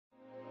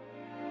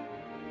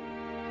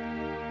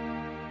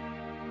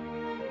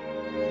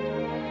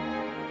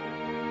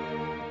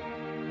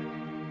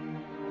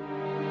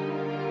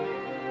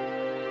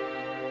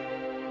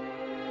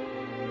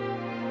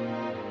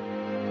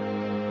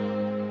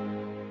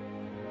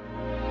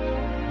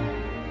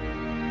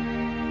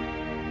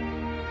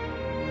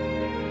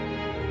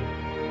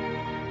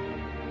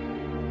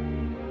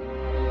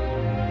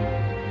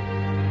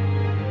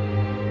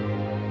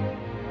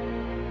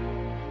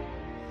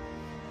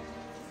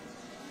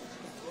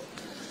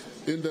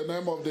In the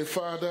name of the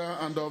Father,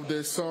 and of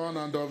the Son,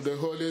 and of the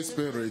Holy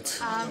Spirit.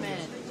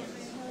 Amen.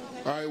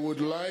 I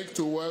would like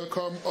to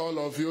welcome all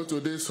of you to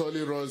this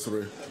Holy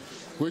Rosary,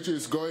 which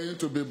is going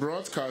to be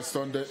broadcast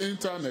on the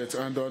internet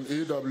and on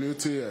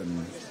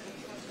EWTN.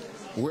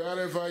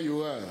 Wherever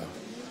you are,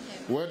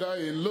 whether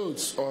in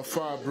Lourdes or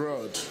far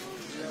abroad,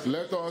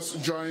 let us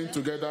join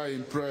together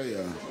in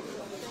prayer.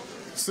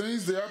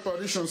 Since the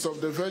apparitions of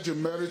the Virgin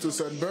Mary to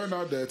St.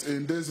 Bernadette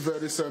in this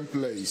very same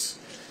place,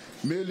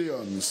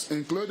 millions,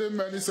 including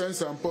many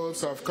saints and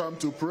popes, have come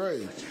to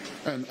pray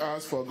and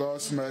ask for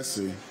God's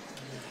mercy.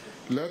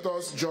 Let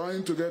us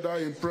join together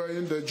in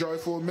praying the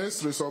joyful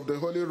mysteries of the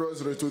Holy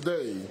Rosary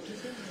today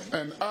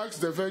and ask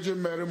the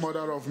Virgin Mary,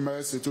 Mother of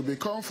Mercy, to be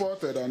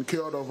comforted and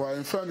cured of our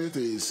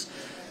infirmities,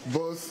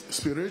 both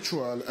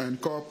spiritual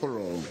and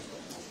corporal.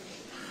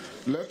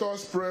 Let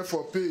us pray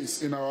for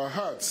peace in our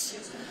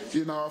hearts,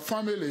 in our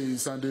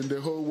families, and in the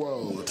whole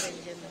world.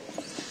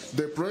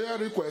 The prayer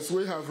requests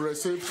we have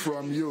received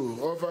from you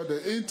over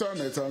the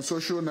internet and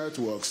social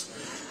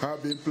networks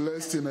have been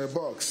placed in a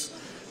box,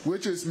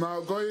 which is now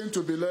going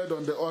to be laid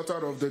on the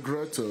altar of the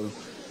grotto.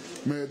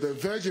 May the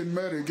Virgin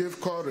Mary give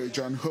courage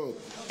and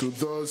hope to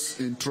those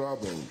in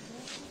trouble.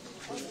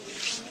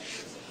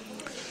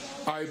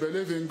 I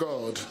believe in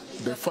God,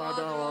 the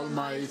Father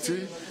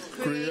Almighty,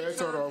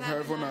 creator of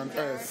heaven and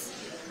earth,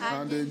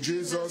 and in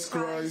Jesus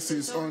Christ,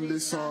 his only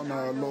Son,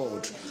 our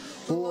Lord,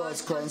 who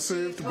was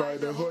conceived by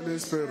the Holy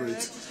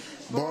Spirit,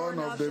 born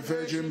of the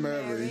Virgin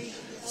Mary,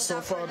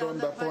 suffered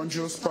under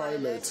Pontius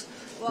Pilate,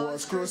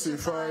 was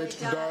crucified,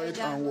 died,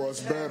 and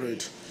was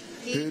buried.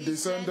 He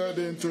descended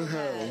into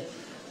hell.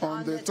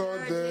 On the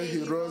third day he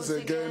rose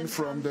again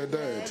from the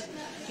dead.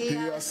 He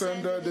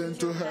ascended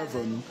into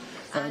heaven,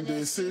 and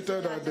is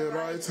seated at the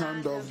right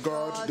hand of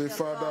God, the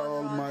Father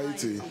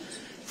Almighty.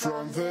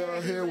 From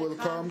there he will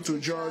come to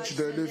judge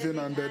the living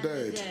and the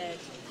dead.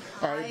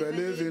 I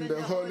believe in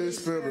the Holy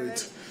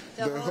Spirit,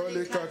 the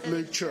Holy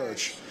Catholic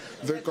Church,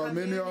 the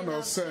communion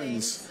of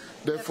saints,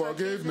 the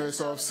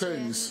forgiveness of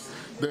sins,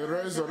 the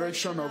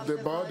resurrection of the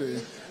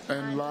body,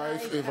 and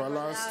life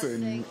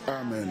everlasting.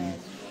 Amen.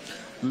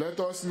 Let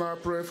us now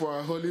pray for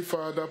our Holy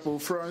Father,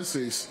 Pope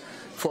Francis,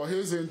 for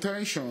his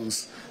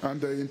intentions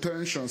and the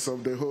intentions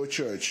of the whole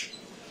Church.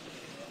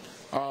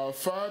 Our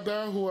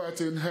Father, who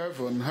art in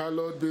heaven,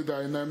 hallowed be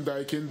thy name,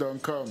 thy kingdom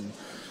come.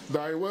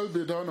 Thy will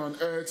be done on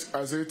earth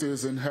as it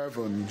is in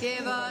heaven.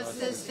 Give us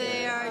this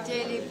day our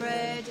daily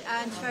bread,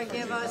 and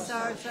forgive us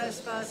our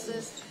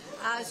trespasses,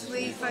 as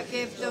we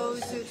forgive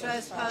those who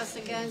trespass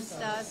against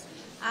us.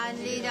 And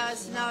lead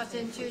us not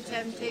into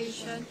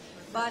temptation,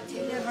 but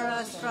deliver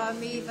us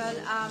from evil.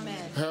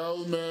 Amen.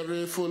 Hail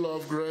Mary, full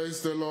of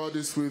grace, the Lord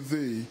is with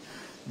thee.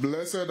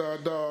 Blessed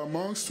art thou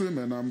amongst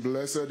women, and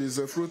blessed is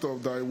the fruit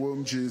of thy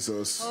womb,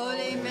 Jesus.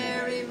 Holy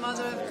Mary,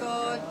 Mother of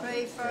God,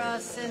 pray for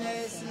us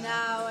sinners,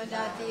 now and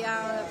at the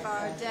hour of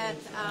our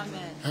death.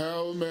 Amen.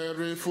 Hail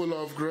Mary, full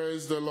of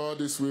grace, the Lord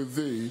is with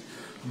thee.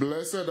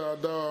 Blessed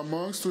art thou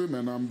amongst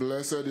women, and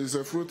blessed is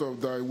the fruit of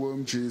thy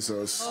womb,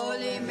 Jesus.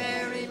 Holy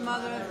Mary,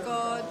 Mother of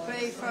God,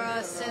 pray for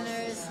us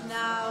sinners,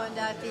 now and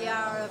at the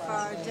hour of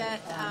our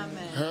death.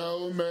 Amen.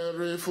 Hail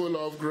Mary, full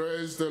of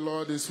grace, the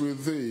Lord is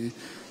with thee.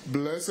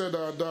 Blessed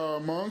art thou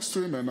amongst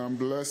women, and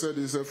blessed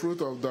is the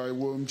fruit of thy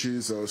womb,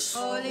 Jesus.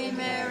 Holy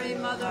Mary,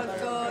 Mother of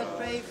God,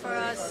 pray for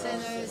us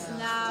sinners,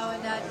 now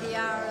and at the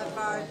hour of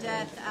our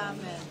death.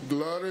 Amen.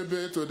 Glory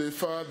be to the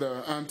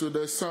Father, and to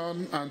the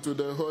Son, and to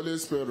the Holy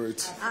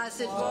Spirit. As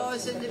it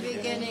was in the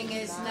beginning,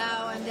 is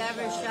now, and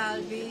ever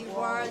shall be,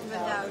 world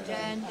without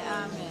end.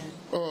 Amen.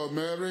 O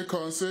Mary,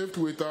 conceived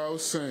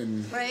without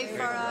sin, pray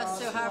for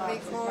us who have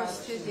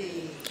recourse to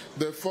thee.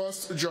 The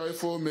first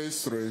joyful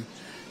mystery,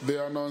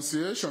 the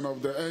Annunciation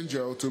of the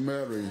angel to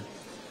Mary.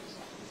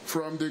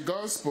 From the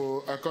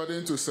Gospel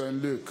according to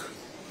St. Luke.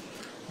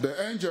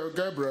 The angel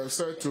Gabriel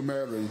said to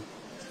Mary,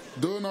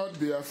 "Do not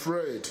be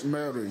afraid,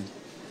 Mary,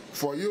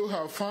 for you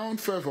have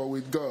found favor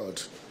with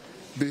God.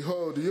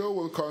 Behold, you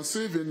will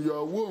conceive in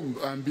your womb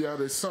and bear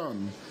a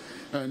son,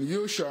 and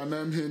you shall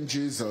name him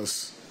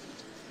Jesus."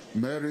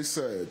 Mary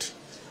said,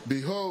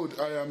 "Behold,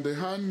 I am the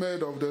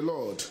handmaid of the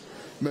Lord.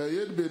 May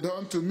it be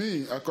done to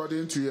me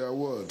according to your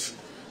word."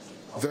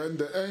 Then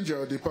the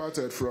angel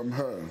departed from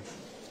her.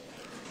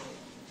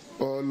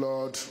 O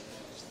Lord,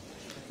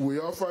 we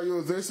offer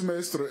you this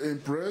mystery in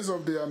praise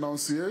of the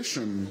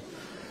Annunciation,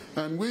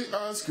 and we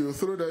ask you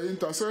through the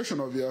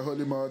intercession of your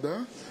Holy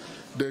Mother,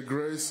 the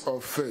grace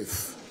of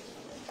faith.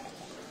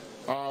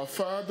 Our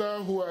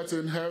Father, who art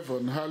in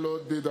heaven,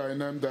 hallowed be thy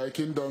name, thy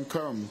kingdom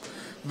come.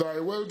 Thy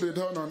will be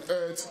done on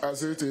earth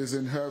as it is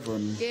in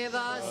heaven. Give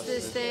us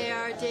this day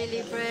our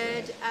daily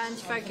bread, and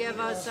forgive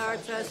us our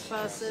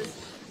trespasses,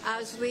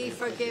 as we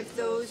forgive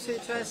those who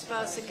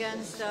trespass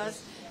against us.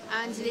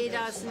 And lead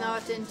us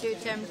not into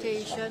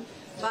temptation,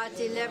 but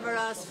deliver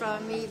us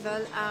from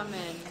evil.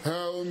 Amen.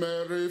 Hail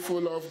Mary,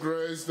 full of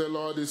grace, the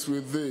Lord is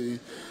with thee.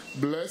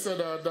 Blessed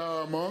art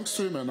thou amongst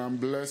women, and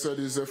blessed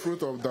is the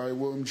fruit of thy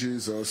womb,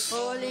 Jesus.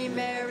 Holy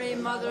Mary,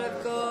 Mother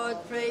of God,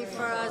 pray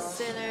for us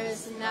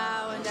sinners,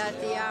 now and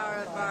at the hour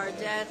of our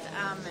death.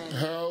 Amen.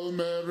 Hail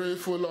Mary,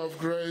 full of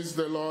grace,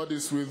 the Lord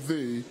is with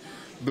thee.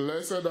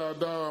 Blessed art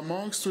thou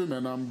amongst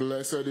women, and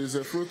blessed is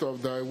the fruit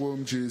of thy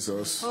womb,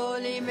 Jesus.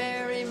 Holy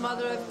Mary,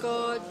 Mother of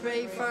God,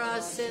 pray for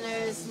us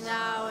sinners,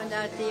 now and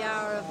at the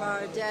hour of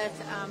our death.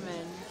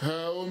 Amen.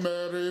 Hail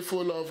Mary,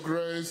 full of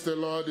grace, the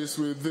Lord is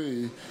with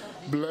thee.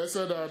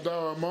 Blessed art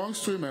thou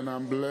amongst women,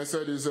 and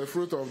blessed is the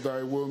fruit of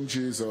thy womb,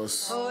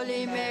 Jesus.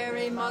 Holy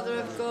Mary, Mother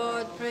of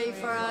God, pray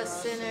for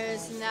us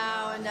sinners,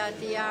 now and at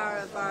the hour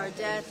of our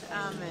death.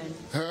 Amen.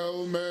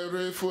 Hail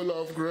Mary, full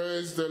of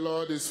grace, the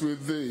Lord is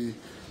with thee.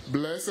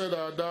 Blessed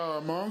art thou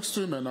amongst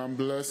women, and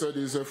blessed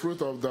is the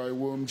fruit of thy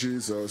womb,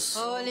 Jesus.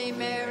 Holy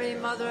Mary,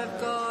 Mother of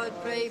God,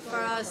 pray for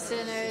us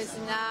sinners,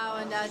 now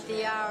and at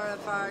the hour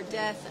of our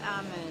death.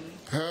 Amen.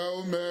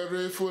 Hail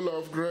Mary, full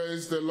of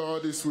grace, the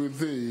Lord is with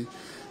thee.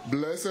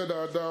 Blessed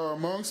art thou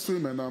amongst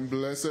women, and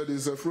blessed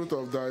is the fruit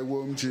of thy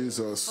womb,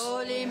 Jesus.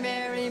 Holy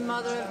Mary,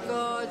 Mother of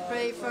God,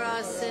 pray for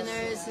us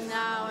sinners,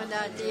 now and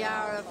at the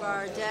hour of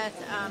our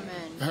death.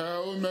 Amen.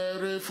 Hail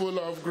Mary, full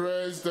of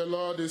grace, the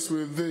Lord is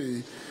with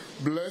thee.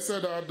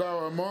 Blessed art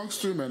thou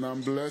amongst women,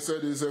 and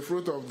blessed is the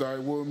fruit of thy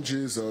womb,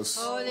 Jesus.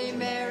 Holy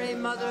Mary,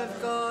 Mother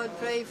of God,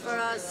 pray for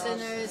us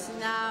sinners,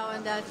 now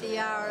and at the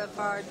hour of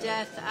our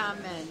death.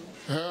 Amen.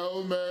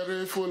 Hail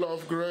Mary, full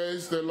of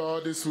grace, the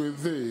Lord is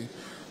with thee.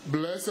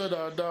 Blessed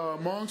art thou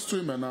amongst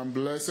women, and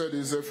blessed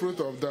is the fruit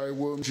of thy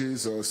womb,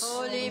 Jesus.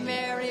 Holy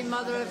Mary,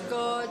 Mother of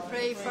God,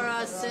 pray for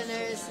us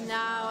sinners,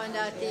 now and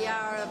at the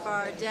hour of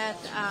our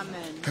death.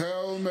 Amen.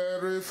 Hail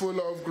Mary, full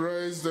of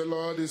grace, the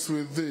Lord is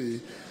with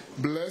thee.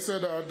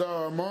 Blessed art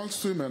thou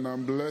amongst women,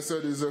 and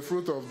blessed is the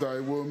fruit of thy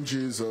womb,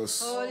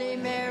 Jesus. Holy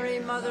Mary,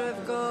 Mother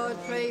of God,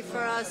 pray for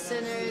us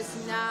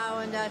sinners, now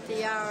and at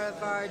the hour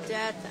of our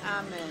death.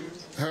 Amen.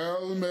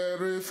 Hail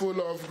Mary,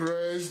 full of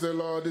grace, the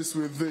Lord is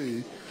with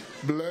thee.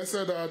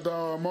 Blessed art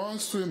thou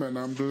amongst women,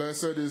 and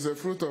blessed is the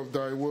fruit of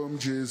thy womb,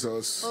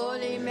 Jesus.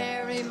 Holy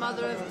Mary,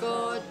 Mother of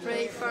God,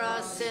 pray for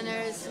us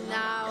sinners,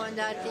 now and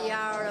at the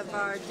hour of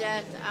our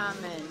death.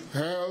 Amen.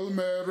 Hail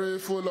Mary,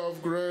 full of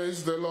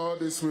grace, the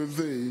Lord is with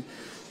thee.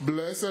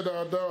 Blessed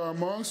art thou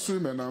amongst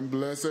women, and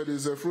blessed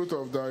is the fruit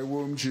of thy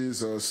womb,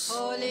 Jesus.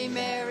 Holy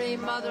Mary,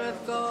 Mother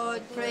of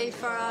God, pray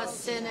for us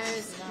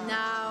sinners,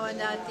 now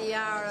and at the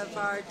hour of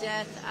our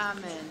death.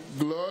 Amen.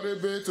 Glory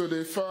be to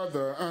the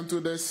Father, and to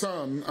the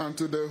Son, and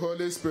to the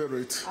Holy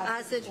Spirit.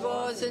 As it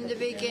was in the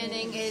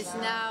beginning, is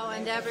now,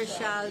 and ever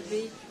shall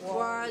be,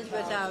 world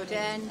without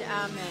end.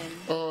 Amen.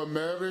 O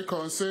Mary,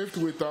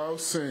 conceived without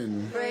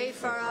sin. Pray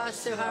for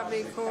us who have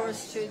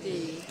recourse to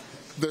thee.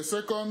 The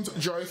second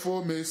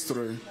joyful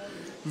mystery,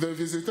 the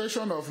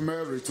visitation of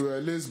Mary to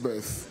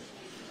Elizabeth.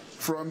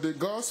 From the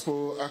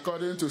Gospel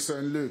according to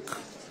St. Luke.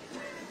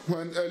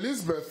 When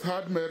Elizabeth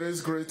heard Mary's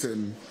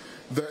greeting,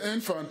 the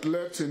infant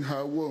leapt in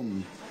her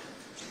womb.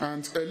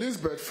 And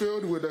Elizabeth,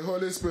 filled with the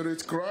Holy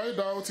Spirit, cried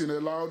out in a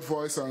loud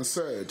voice and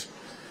said,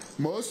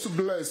 Most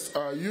blessed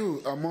are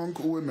you among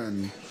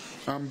women,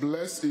 and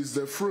blessed is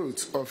the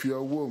fruit of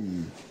your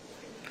womb.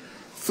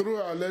 Through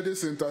Our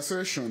Lady's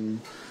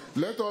intercession,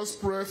 let us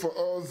pray for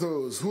all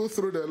those who,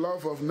 through the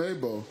love of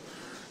neighbor,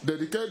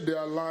 dedicate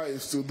their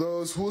lives to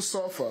those who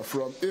suffer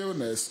from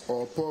illness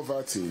or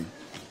poverty.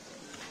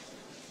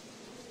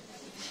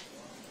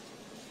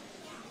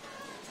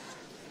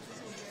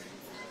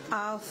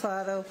 Our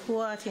Father, who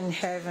art in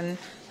heaven,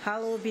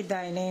 hallowed be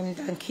thy name,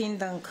 thy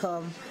kingdom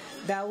come.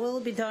 Thy will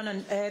be done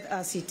on earth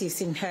as it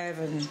is in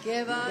heaven.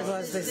 Give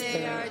us this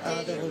day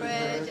our daily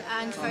bread,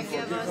 and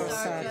forgive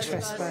us our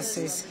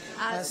trespasses,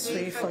 as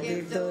we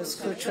forgive those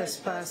who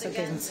trespass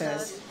against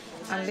us.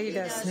 And lead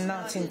us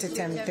not into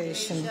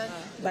temptation,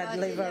 but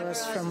deliver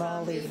us from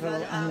all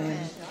evil.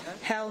 Amen.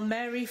 Hail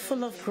Mary,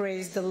 full of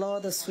grace, the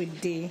Lord is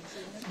with thee.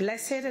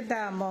 Blessed art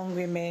thou among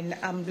women,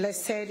 and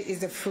blessed is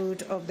the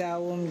fruit of thy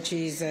womb,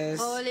 Jesus.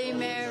 Holy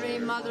Mary,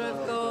 Mother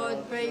of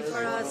God, pray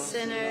for us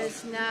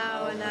sinners,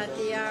 now and at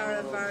the hour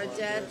of our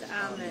death.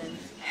 Amen.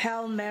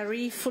 Hail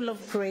Mary, full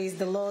of grace,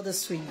 the Lord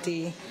is with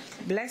thee.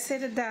 Blessed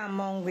art thou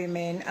among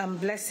women,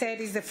 and blessed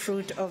is the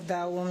fruit of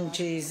thy womb,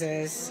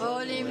 Jesus.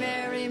 Holy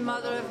Mary,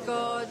 Mother of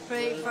God,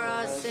 pray for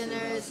us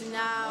sinners,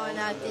 now and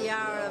at the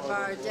hour of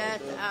our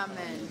death.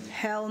 Amen.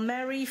 Hail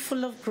Mary,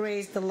 full of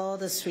grace, the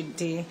Lord is with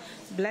thee.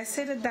 Blessed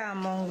art thou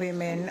among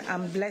women,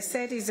 and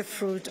blessed is the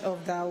fruit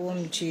of thy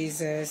womb,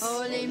 Jesus.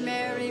 Holy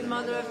Mary,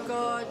 Mother of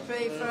God,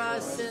 pray for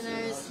us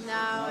sinners,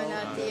 now and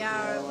at the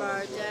hour of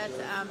our death.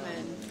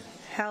 Amen.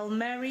 Hail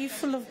Mary,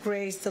 full of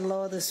grace, the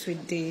Lord is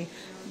with thee.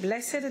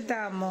 Blessed art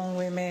thou among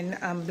women,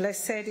 and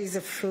blessed is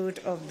the fruit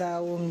of thy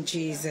womb,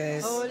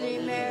 Jesus. Holy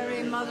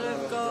Mary, Mother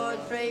of God,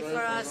 pray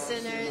for us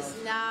sinners,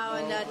 now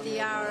and at the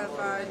hour of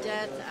our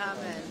death.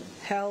 Amen.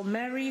 Hail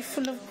Mary,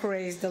 full of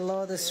grace, the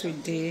Lord is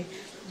with thee.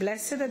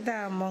 Blessed art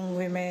thou among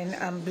women,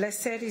 and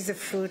blessed is the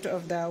fruit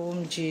of thy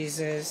womb,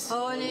 Jesus.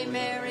 Holy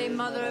Mary,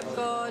 Mother of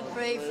God,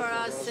 pray for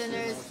us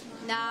sinners,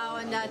 now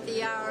and at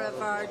the hour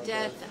of our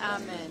death.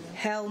 Amen.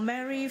 Hail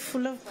Mary,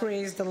 full of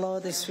grace, the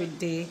Lord is with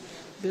thee.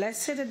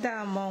 Blessed art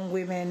thou among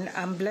women,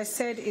 and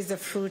blessed is the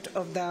fruit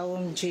of thy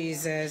womb,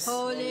 Jesus.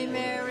 Holy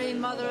Mary,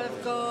 Mother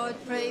of God,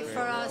 pray for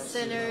us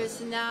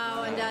sinners,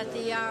 now and at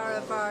the hour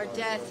of our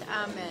death.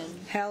 Amen.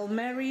 Hail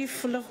Mary,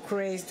 full of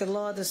grace, the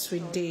Lord is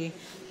with thee.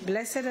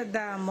 Blessed art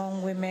thou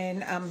among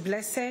women, and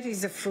blessed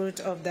is the fruit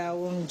of thy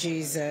womb,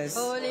 Jesus.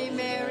 Holy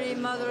Mary,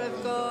 Mother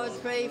of God,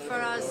 pray for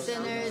us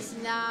sinners,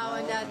 now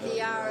and at the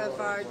hour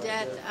of our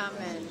death.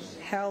 Amen.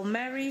 Hail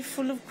Mary,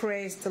 full of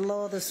grace, the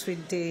Lord is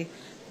with thee.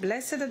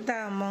 Blessed art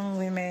thou among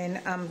women,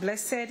 and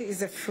blessed is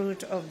the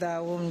fruit of thy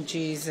womb,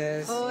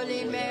 Jesus.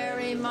 Holy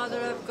Mary,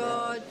 Mother of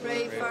God,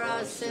 pray for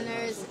us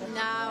sinners,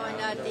 now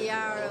and at the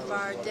hour of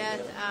our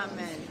death.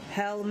 Amen.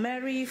 Hail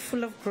Mary,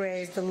 full of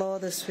grace, the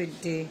Lord is with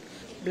thee.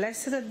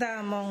 Blessed art thou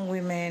among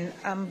women,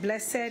 and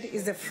blessed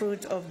is the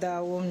fruit of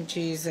thy womb,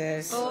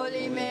 Jesus.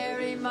 Holy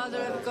Mary,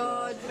 Mother of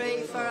God,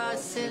 pray for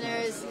us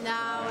sinners,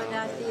 now and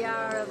at the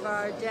hour of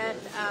our death.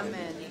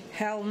 Amen.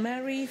 Hail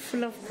Mary,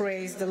 full of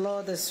grace, the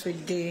Lord is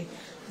with thee.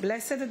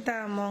 Blessed art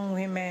thou among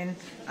women,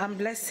 and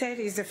blessed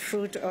is the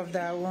fruit of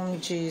thy womb,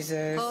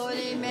 Jesus.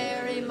 Holy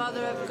Mary,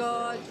 Mother of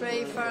God,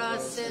 pray for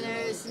us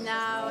sinners,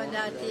 now and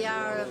at the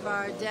hour of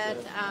our death.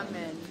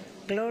 Amen.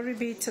 Glory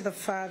be to the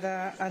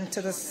Father, and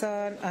to the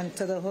Son, and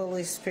to the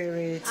Holy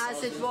Spirit.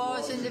 As it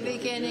was in the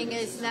beginning,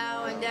 is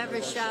now, and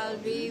ever shall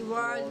be,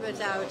 world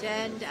without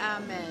end.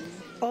 Amen.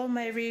 O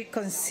Mary,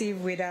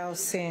 conceived without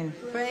sin,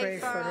 Pray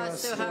for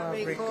us who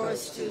have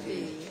recourse to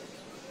thee.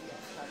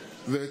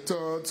 The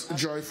third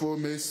joyful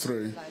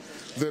mystery,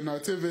 the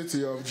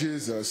Nativity of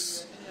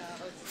Jesus.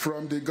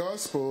 From the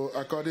Gospel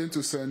according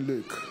to St.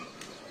 Luke.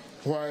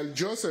 While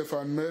Joseph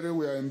and Mary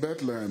were in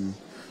Bethlehem,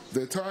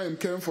 the time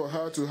came for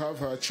her to have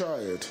her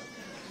child.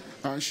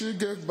 And she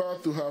gave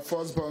birth to her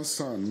firstborn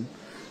son.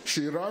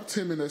 She wrapped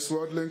him in a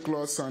swaddling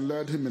cloth and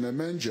laid him in a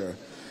manger,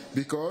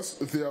 because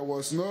there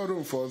was no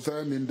room for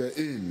them in the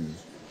inn.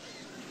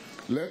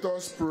 Let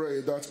us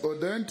pray that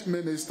ordained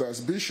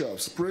ministers,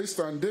 bishops, priests,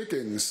 and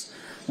deacons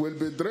will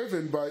be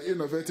driven by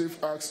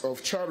innovative acts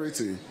of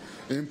charity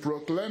in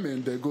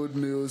proclaiming the good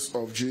news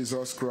of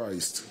Jesus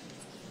Christ.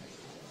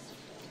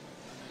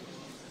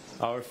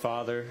 Our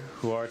Father,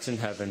 who art in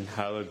heaven,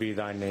 hallowed be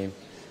thy name.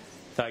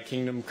 Thy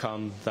kingdom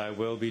come, thy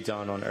will be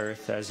done on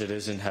earth as it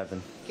is in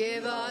heaven.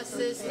 Give us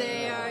this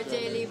day our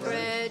daily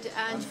bread,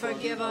 and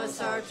forgive us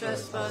our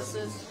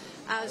trespasses,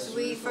 as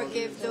we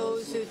forgive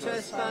those who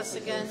trespass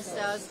against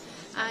us.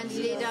 And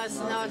lead us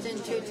not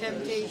into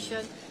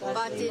temptation,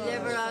 but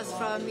deliver us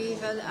from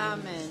evil.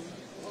 Amen.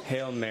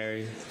 Hail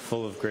Mary,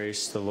 full of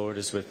grace, the Lord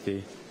is with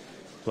thee.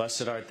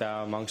 Blessed art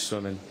thou amongst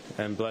women,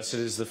 and blessed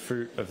is the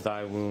fruit of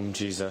thy womb,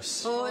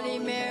 Jesus. Holy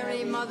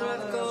Mary, Mother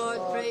of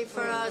God, pray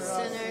for us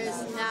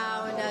sinners,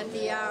 now and at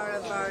the hour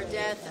of our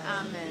death.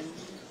 Amen.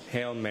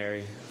 Hail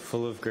Mary,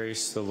 full of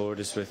grace, the Lord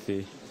is with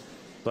thee.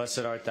 Blessed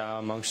art thou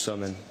amongst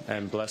women,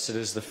 and blessed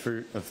is the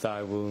fruit of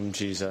thy womb,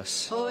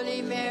 Jesus.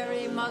 Holy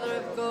Mary, Mother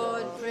of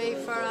God, pray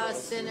for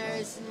us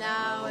sinners,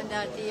 now and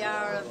at the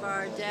hour of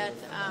our death.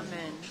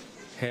 Amen.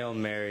 Hail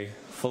Mary,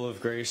 full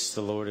of grace,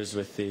 the Lord is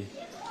with thee.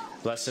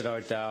 Blessed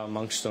art thou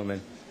amongst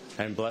women,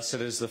 and blessed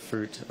is the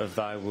fruit of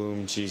thy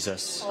womb,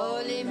 Jesus.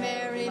 Holy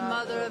Mary,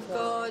 Mother of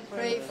God,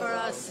 pray for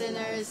us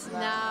sinners,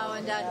 now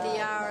and at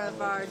the hour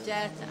of our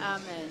death.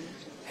 Amen.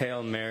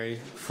 Hail Mary,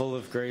 full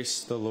of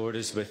grace, the Lord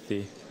is with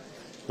thee.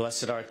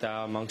 Blessed art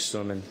thou amongst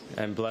women,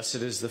 and blessed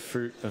is the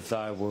fruit of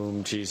thy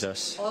womb,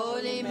 Jesus.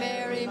 Holy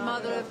Mary,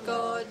 Mother of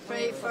God,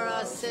 pray for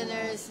us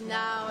sinners,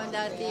 now and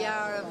at the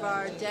hour of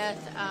our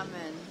death.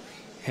 Amen.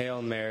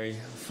 Hail Mary,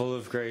 full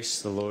of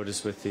grace, the Lord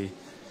is with thee.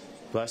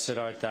 Blessed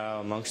art thou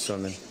amongst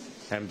women,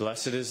 and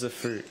blessed is the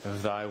fruit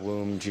of thy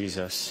womb,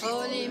 Jesus.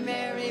 Holy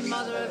Mary,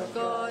 Mother of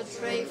God,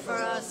 pray for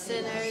us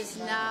sinners,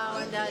 now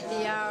and at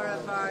the hour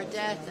of our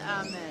death.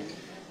 Amen.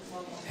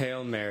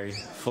 Hail Mary,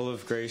 full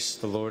of grace,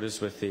 the Lord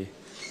is with thee.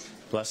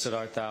 Blessed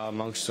art thou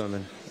amongst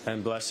women,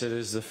 and blessed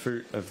is the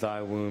fruit of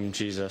thy womb,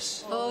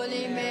 Jesus.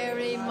 Holy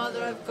Mary,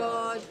 Mother of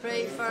God,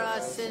 pray for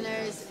us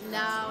sinners,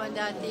 now and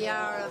at the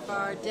hour of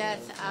our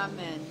death.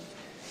 Amen.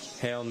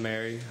 Hail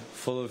Mary,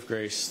 full of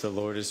grace, the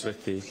Lord is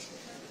with thee.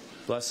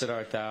 Blessed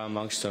art thou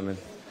amongst women,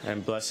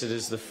 and blessed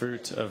is the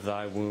fruit of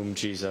thy womb,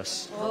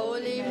 Jesus.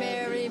 Holy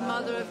Mary,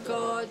 Mother of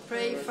God,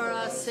 pray for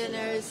us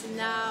sinners,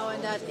 now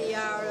and at the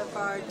hour of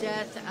our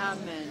death.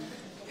 Amen.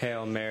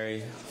 Hail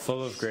Mary,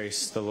 full of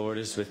grace, the Lord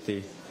is with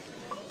thee.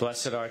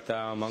 Blessed art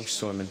thou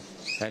amongst women,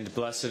 and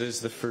blessed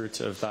is the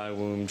fruit of thy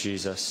womb,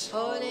 Jesus.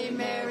 Holy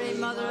Mary,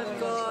 Mother of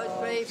God,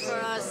 pray for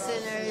us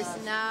sinners,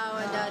 now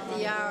and at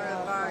the hour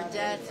of our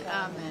death.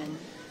 Amen.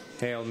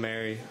 Hail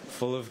Mary,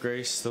 full of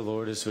grace, the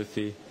Lord is with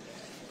thee.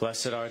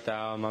 Blessed art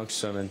thou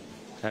amongst women,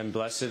 and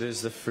blessed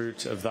is the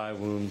fruit of thy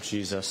womb,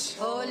 Jesus.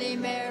 Holy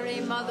Mary,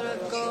 Mother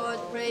of God,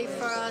 pray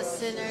for us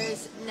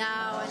sinners,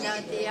 now and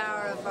at the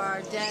hour of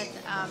our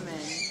death.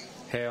 Amen.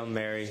 Hail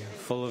Mary,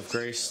 full of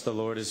grace, the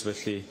Lord is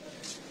with thee.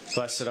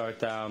 Blessed art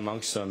thou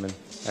amongst women,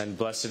 and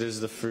blessed is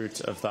the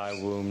fruit of thy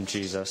womb,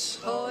 Jesus.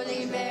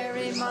 Holy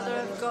Mary, Mother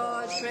of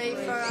God, pray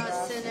for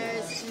us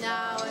sinners,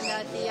 now and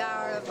at the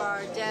hour of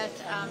our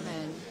death.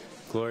 Amen.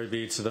 Glory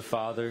be to the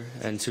Father,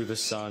 and to the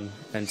Son,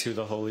 and to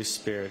the Holy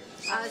Spirit.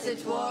 As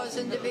it was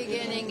in the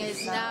beginning,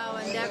 is now,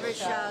 and ever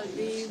shall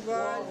be,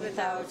 world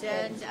without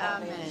end.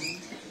 Amen.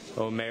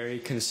 O Mary,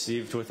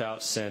 conceived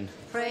without sin,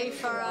 Pray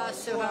for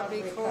us who have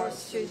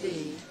recourse to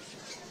thee.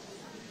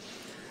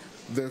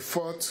 The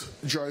fourth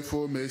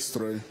joyful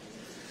mystery,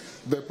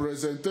 the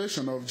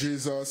presentation of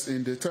Jesus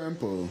in the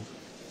temple.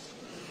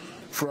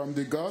 From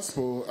the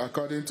Gospel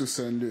according to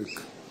St.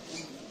 Luke.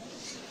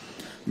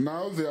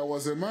 Now there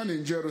was a man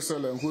in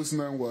Jerusalem whose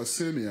name was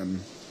Simeon.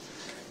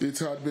 It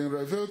had been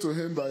revealed to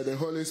him by the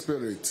Holy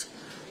Spirit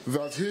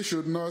that he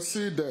should not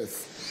see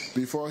death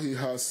before he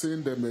has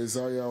seen the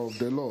Messiah of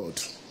the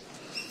Lord.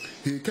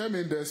 He came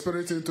in the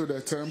Spirit into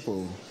the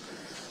temple,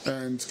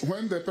 and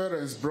when the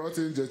parents brought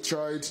in the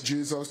child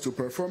Jesus to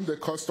perform the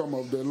custom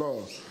of the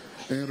law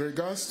in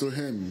regards to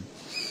him,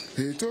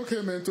 he took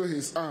him into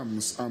his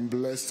arms and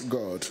blessed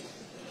God.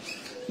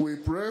 We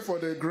pray for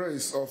the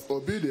grace of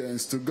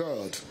obedience to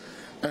God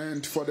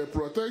and for the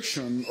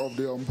protection of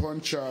the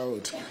unborn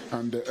child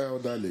and the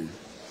elderly.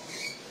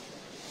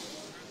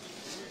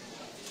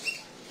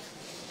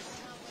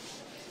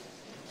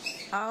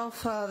 Our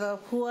Father,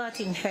 who art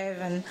in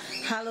heaven,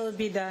 hallowed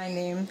be thy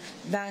name.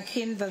 Thy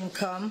kingdom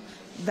come,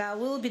 thy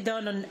will be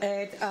done on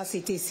earth as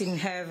it is in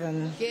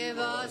heaven. Give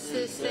us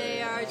this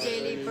day our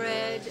daily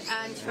bread,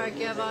 and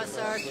forgive us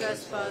our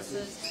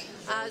trespasses,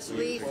 as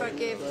we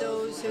forgive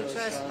those who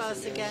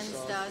trespass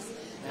against us.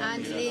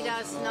 And lead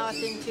us not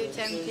into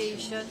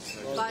temptation,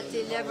 but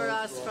deliver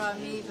us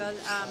from evil.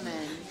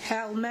 Amen.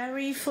 Hail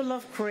Mary, full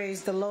of grace,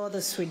 the Lord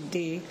is with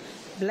thee.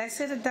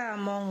 Blessed art thou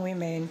among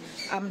women,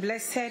 and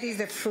blessed is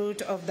the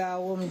fruit of thy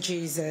womb,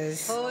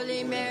 Jesus.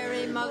 Holy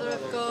Mary, Mother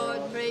of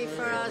God, pray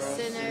for us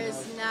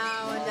sinners,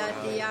 now and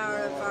at the hour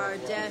of our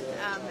death.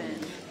 Amen.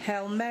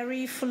 Hail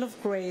Mary, full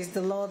of grace,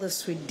 the Lord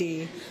is with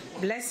thee.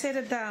 Blessed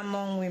art thou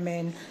among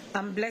women,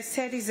 and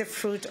blessed is the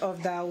fruit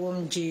of thy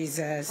womb,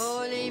 Jesus.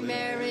 Holy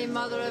Mary,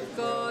 Mother of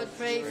God,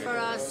 pray for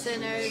us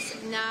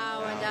sinners,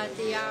 now and at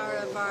the hour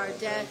of our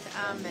death.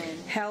 Amen.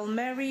 Hail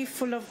Mary,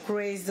 full of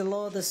grace, the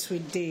Lord is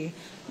with thee.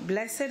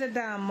 Blessed art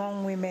thou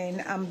among women,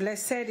 and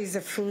blessed is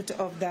the fruit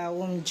of thy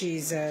womb,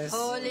 Jesus.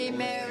 Holy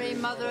Mary,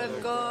 Mother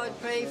of God,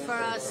 pray for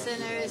us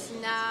sinners,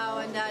 now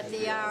and at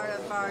the hour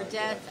of our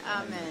death.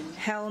 Amen.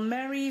 Hail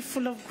Mary,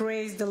 full of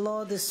grace, the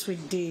Lord is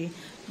with thee.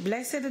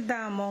 Blessed art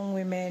thou among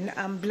women,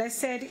 and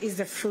blessed is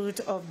the fruit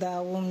of thy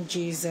womb,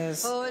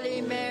 Jesus. Holy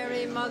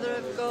Mary, Mother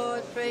of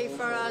God, pray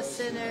for us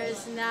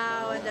sinners,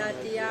 now and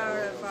at the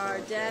hour of our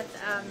death.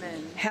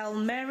 Amen. Hail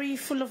Mary,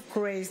 full of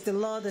grace, the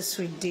Lord is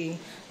with thee.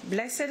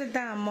 Blessed art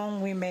thou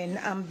among women,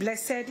 and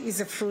blessed is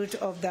the fruit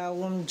of thy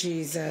womb,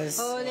 Jesus.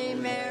 Holy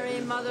Mary,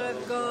 Mother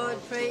of God,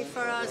 pray for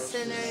us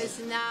sinners,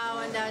 now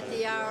and at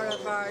the hour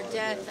of our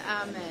death.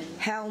 Amen.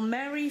 Hail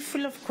Mary,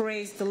 full of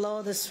grace, the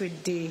Lord is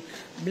with thee.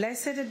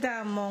 Blessed art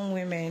thou among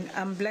women,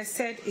 and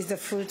blessed is the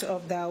fruit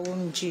of thy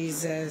womb,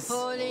 Jesus.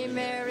 Holy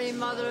Mary,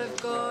 Mother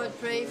of God,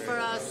 pray for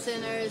us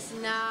sinners,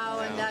 now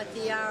and at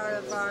the hour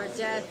of our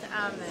death.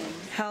 Amen.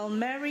 Hail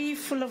Mary,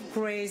 full of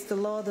grace, the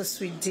Lord is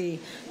with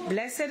thee.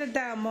 Blessed art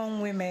thou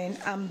among women,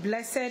 and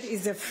blessed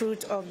is the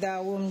fruit of thy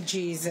womb,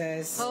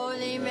 Jesus.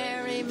 Holy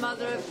Mary,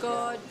 Mother of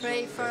God,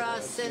 pray for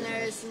us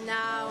sinners,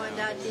 now and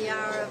at the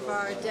hour of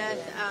our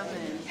death.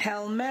 Amen.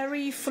 Hail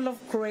Mary, full of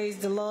grace,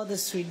 the Lord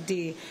is with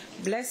thee.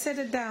 Blessed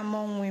art thou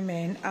among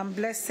women, and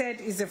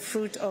blessed is the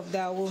fruit of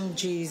thy womb,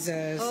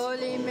 Jesus.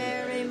 Holy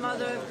Mary,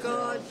 Mother of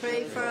God,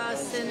 pray for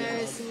us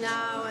sinners,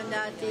 now and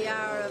at the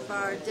hour of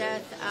our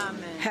death.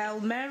 Amen. Hail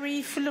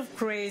Mary, full of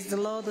grace, the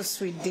Lord is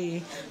with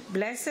thee.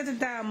 Blessed art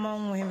thou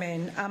among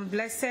women, and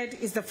blessed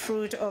is the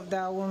fruit of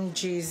thy womb,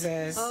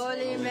 Jesus.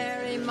 Holy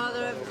Mary,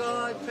 Mother of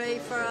God, pray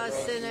for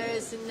us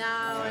sinners,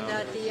 now and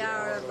at the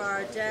hour of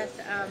our death.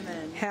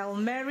 Amen. Hail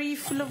Mary,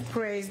 full of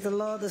grace, the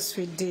Lord is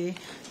with thee.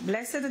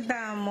 Blessed art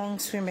thou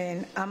amongst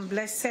women, and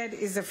blessed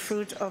is the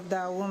fruit of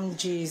thy womb,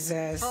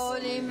 Jesus.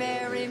 Holy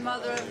Mary,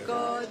 Mother of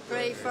God,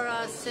 pray for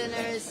us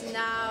sinners,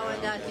 now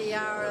and at the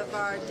hour of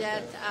our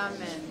death.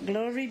 Amen.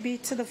 Glory be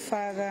to the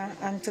Father,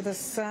 and to the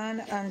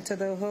Son, and to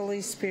the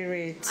Holy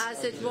Spirit.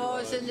 As it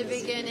was in the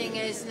beginning,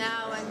 is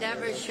now, and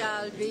ever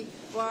shall be,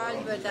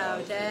 world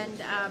without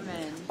end.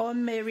 Amen. O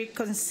Mary,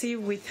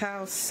 conceived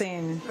without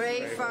sin,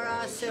 Pray for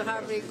us who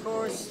have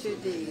recourse to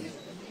thee.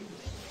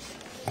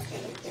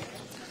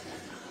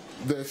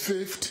 The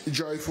fifth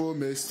joyful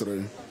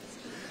mystery,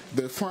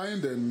 the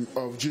finding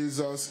of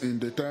Jesus in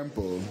the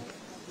temple.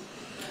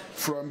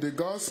 From the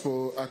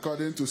Gospel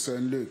according to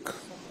St. Luke.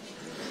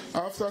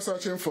 After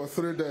searching for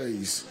 3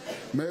 days,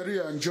 Mary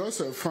and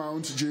Joseph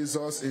found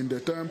Jesus in the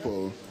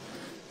temple,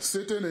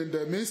 sitting in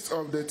the midst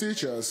of the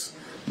teachers,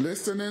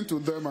 listening to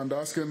them and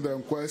asking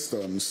them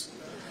questions.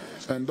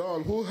 And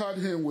all who heard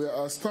him were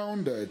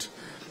astounded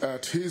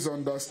at his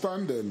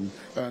understanding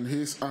and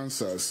his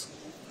answers.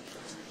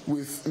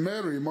 With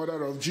Mary,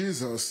 mother of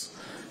Jesus,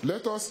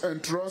 let us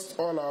entrust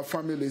all our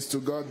families to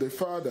God the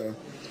Father,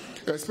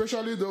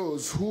 especially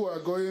those who are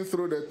going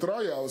through the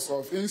trials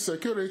of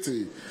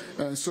insecurity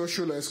and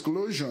social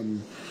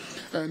exclusion,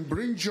 and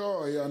bring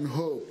joy and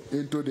hope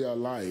into their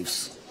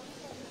lives.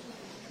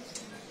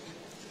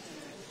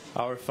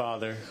 Our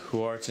Father,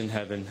 who art in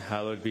heaven,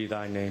 hallowed be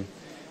thy name.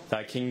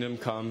 Thy kingdom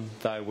come,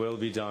 thy will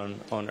be done,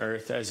 on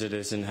earth as it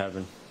is in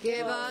heaven.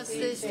 Give us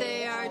this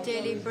day our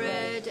daily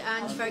bread,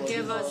 and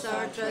forgive us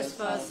our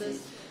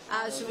trespasses,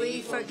 as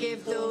we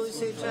forgive those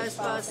who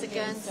trespass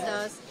against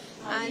us.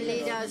 And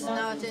lead us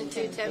not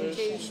into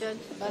temptation,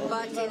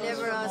 but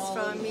deliver us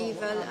from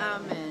evil.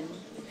 Amen.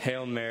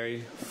 Hail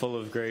Mary, full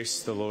of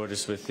grace, the Lord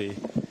is with thee.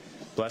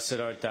 Blessed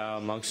art thou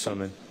amongst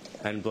women,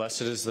 and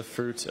blessed is the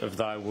fruit of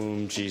thy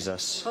womb,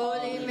 Jesus.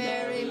 Holy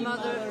Mary,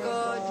 Mother of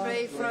God,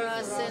 pray for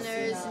us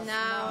sinners,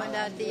 now and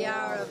at the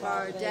hour of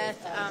our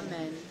death.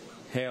 Amen.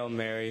 Hail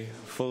Mary,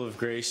 full of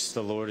grace,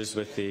 the Lord is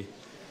with thee.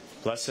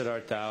 Blessed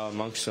art thou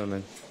amongst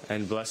women,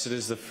 and blessed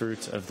is the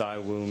fruit of thy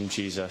womb,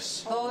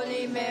 Jesus.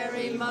 Holy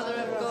Mary, Mother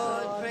of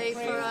God, pray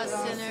for us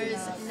sinners,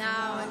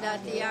 now and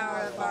at the hour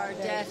of our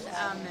death.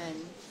 Amen.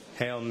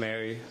 Hail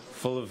Mary,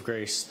 full of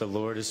grace, the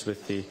Lord is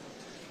with thee.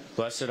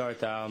 Blessed art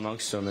thou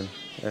amongst women,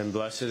 and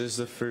blessed is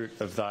the fruit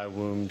of thy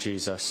womb,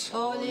 Jesus.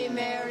 Holy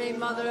Mary,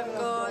 Mother of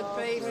God,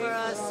 pray for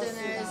us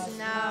sinners,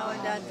 now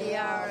and at the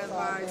hour of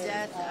our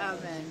death.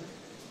 Amen.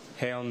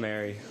 Hail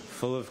Mary,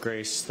 full of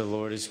grace, the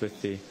Lord is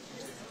with thee.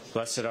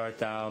 Blessed art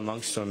thou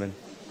amongst women,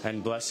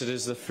 and blessed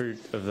is the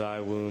fruit of thy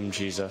womb,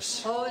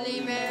 Jesus.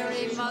 Holy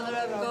Mary, Mother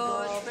of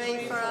God,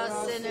 pray for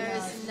us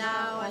sinners,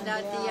 now and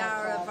at the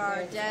hour of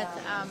our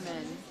death.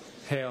 Amen.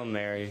 Hail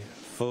Mary,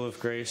 full of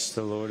grace,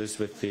 the Lord is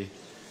with thee.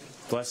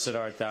 Blessed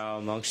art thou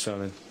amongst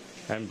women,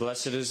 and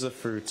blessed is the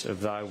fruit of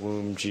thy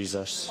womb,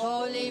 Jesus.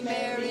 Holy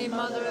Mary,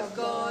 Mother of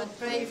God,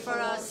 pray for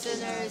us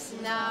sinners,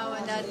 now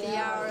and at the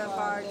hour of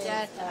our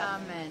death.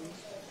 Amen.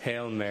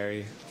 Hail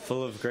Mary,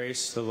 full of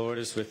grace, the Lord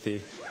is with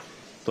thee.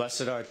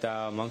 Blessed art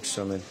thou amongst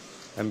women,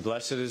 and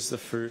blessed is the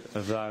fruit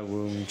of thy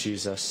womb,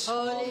 Jesus.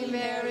 Holy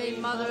Mary,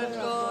 Mother of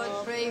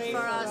God, pray for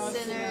us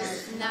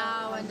sinners,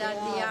 now and at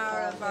the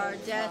hour of our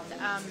death.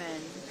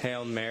 Amen.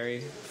 Hail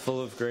Mary,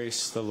 full of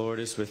grace, the Lord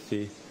is with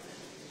thee.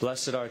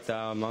 Blessed art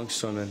thou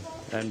amongst women,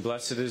 and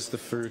blessed is the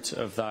fruit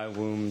of thy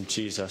womb,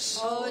 Jesus.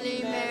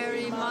 Holy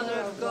Mary,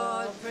 Mother of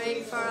God,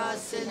 pray for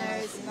us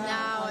sinners,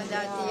 now and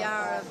at the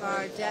hour of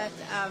our death.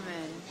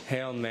 Amen.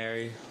 Hail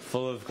Mary,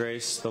 full of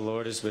grace, the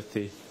Lord is with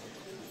thee.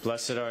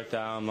 Blessed art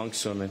thou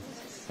amongst women,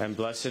 and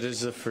blessed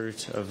is the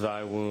fruit of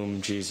thy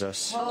womb,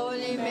 Jesus.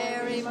 Holy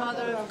Mary,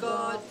 Mother of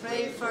God,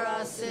 pray for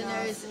us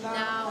sinners,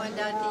 now and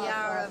at the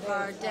hour of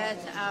our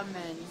death.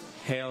 Amen.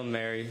 Hail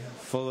Mary,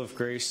 full of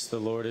grace, the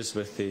Lord is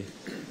with thee.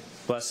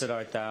 Blessed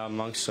art thou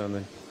amongst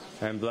women,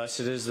 and blessed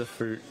is the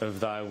fruit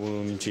of thy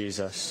womb,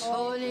 Jesus.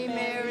 Holy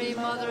Mary,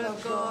 Mother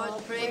of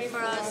God, pray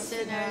for us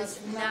sinners,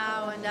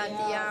 now and at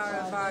the hour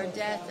of our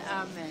death.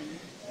 Amen.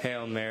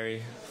 Hail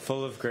Mary,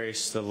 full of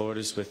grace, the Lord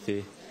is with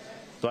thee.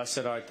 Blessed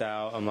art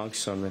thou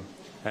amongst women,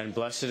 and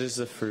blessed is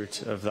the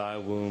fruit of thy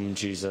womb,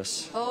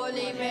 Jesus.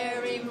 Holy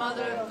Mary,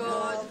 Mother of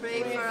God,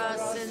 pray for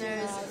us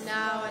sinners,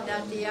 now and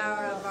at the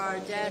hour of our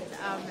death.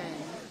 Amen.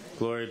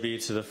 Glory be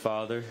to the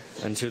Father,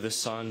 and to the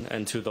Son,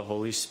 and to the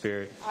Holy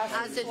Spirit.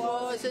 As it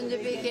was in the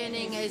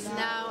beginning, is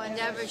now, and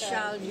ever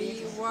shall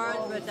be,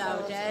 world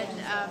without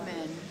end.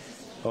 Amen.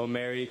 O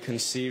Mary,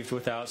 conceived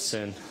without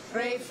sin,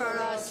 Pray for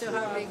us who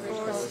have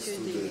recourse to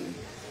thee.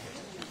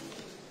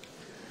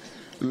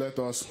 Let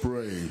us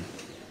pray.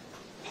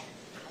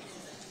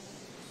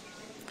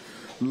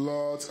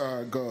 Lord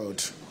our God,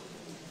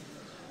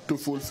 to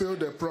fulfill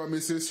the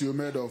promises you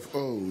made of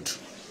old,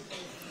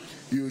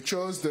 you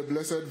chose the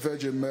Blessed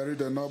Virgin Mary,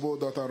 the noble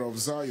daughter of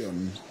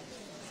Zion.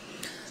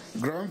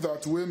 Grant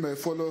that we may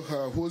follow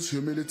her, whose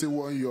humility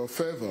won your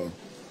favor,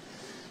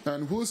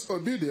 and whose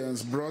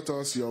obedience brought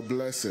us your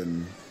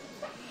blessing.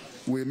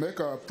 We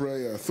make our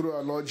prayer through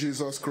our Lord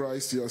Jesus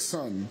Christ, your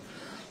Son,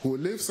 who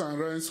lives and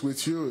reigns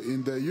with you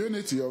in the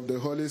unity of the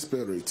Holy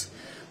Spirit,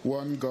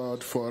 one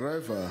God,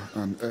 forever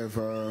and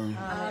ever.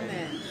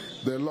 Amen.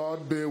 The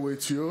Lord be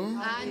with you.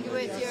 And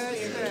with your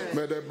spirit.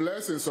 May the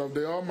blessings of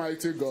the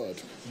Almighty God,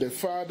 the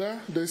Father,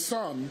 the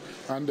Son,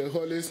 and the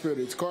Holy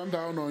Spirit come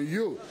down on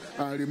you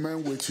and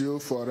remain with you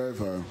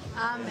forever.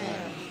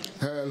 Amen.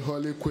 Hail,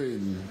 Holy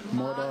Queen,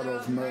 Mother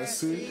of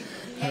Mercy,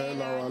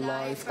 hail our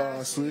life,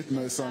 our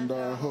sweetness, and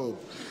our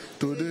hope.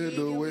 Today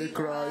do we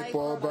cry,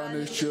 poor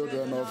banished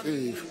children of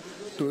Eve.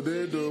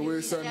 Today do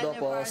we send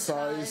up our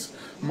sighs,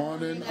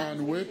 mourning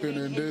and weeping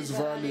in this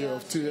valley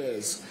of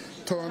tears.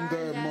 Turn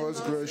then,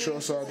 most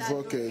gracious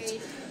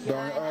Advocate,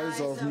 thine eyes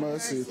of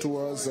mercy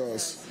towards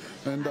us,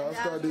 and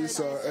after this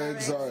our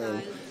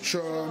exile,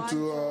 show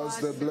unto us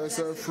the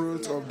blessed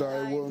fruit of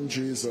thy womb,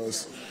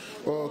 Jesus.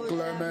 O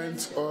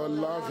clement, O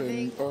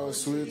loving, O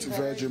sweet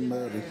Virgin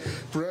Mary,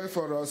 pray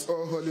for us,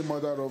 O Holy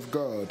Mother of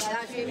God,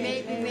 that we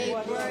may be made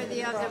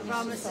worthy of the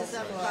promises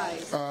of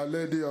Christ. Our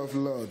Lady of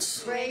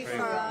Lourdes, Pray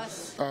for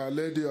us. Our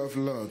Lady of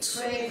Lourdes,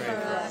 Pray for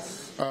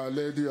us. Our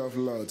Lady of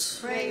Lourdes,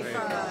 Pray for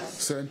us.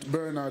 Saint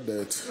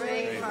Bernadette,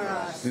 Pray for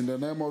us. in the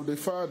name of the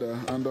Father,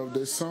 and of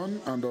the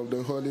Son, and of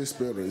the Holy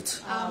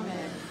Spirit.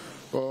 Amen.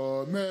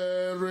 O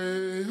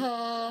Mary,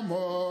 our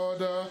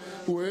Mother,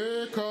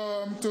 we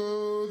come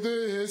to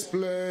this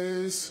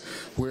place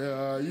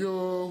where you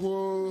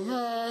who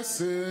are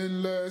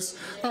sinless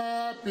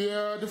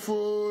appeared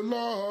full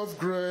of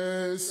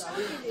grace.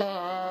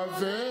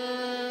 Ave,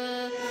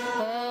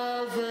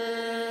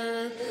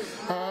 Ave,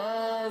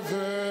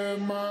 Ave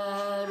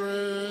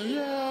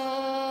Maria.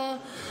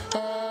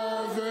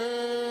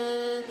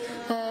 Ave,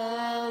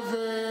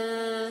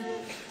 Ave,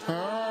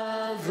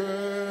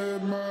 Ave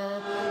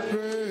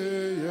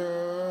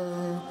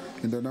Maria.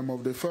 In the name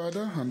of the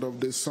Father, and of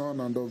the Son,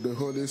 and of the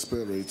Holy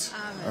Spirit.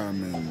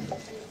 Amen.